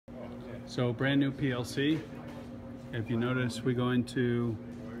So brand new PLC. If you notice, we go into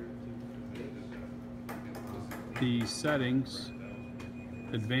the settings,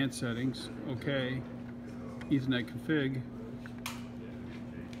 advanced settings, okay, Ethernet config,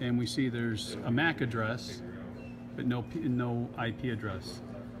 and we see there's a MAC address, but no IP address.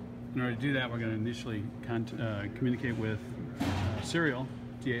 In order to do that, we're going to initially communicate with serial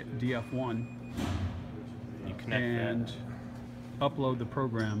DF1 and upload the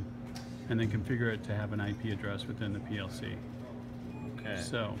program, and then configure it to have an IP address within the PLC. Okay.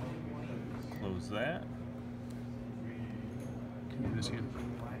 So close that. Can you do this again?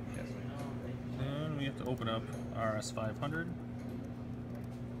 Yes. And we have to open up RS500.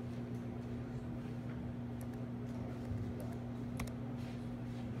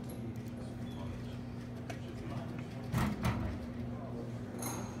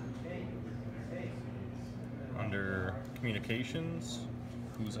 Under communications,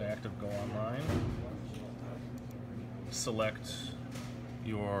 who's active, go online. Select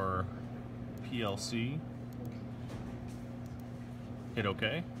your PLC. Hit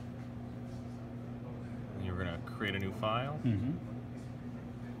OK. And you're going to create a new file. Mm-hmm.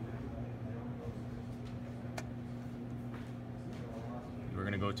 We're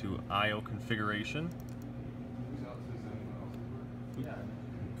going to go to I/O configuration.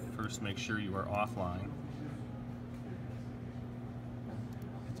 First, make sure you are offline.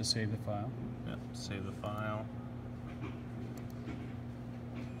 Have to save the file. Yep, save the file.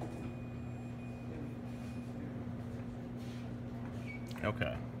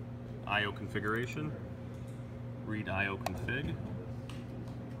 Okay. I/O configuration. Read I/O config.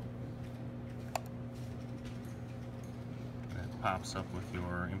 That pops up with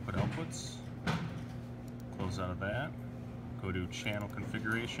your input outputs. Close out of that. Go to channel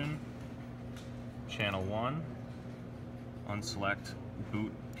configuration. Channel 1. Unselect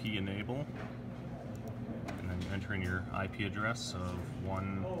boot P enable. And then you enter in your IP address of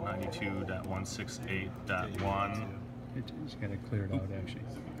 192.168.1. You just got to clear it out, actually.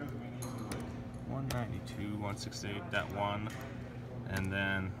 192.168.1, and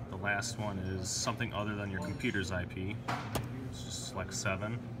then the last one is something other than your computer's IP. Just select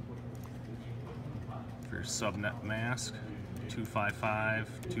 7. For your subnet mask,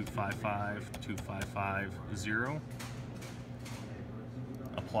 255.255.255.0.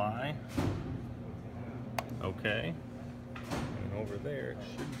 Apply. Okay. And over there it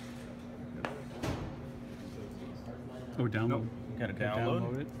should. Oh, download. Nope. Got to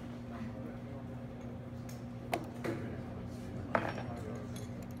download it.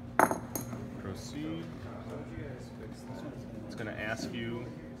 Proceed. It's going to ask you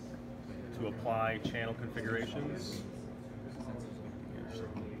to apply channel configurations.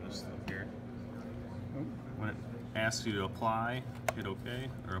 This thing here. When it asks you to apply, hit OK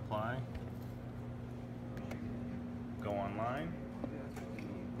or apply. Go online.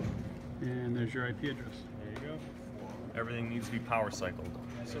 And there's your IP address. There you go. Everything needs to be power cycled.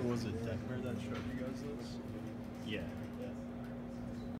 So was it Deckner that showed you guys this? Yeah.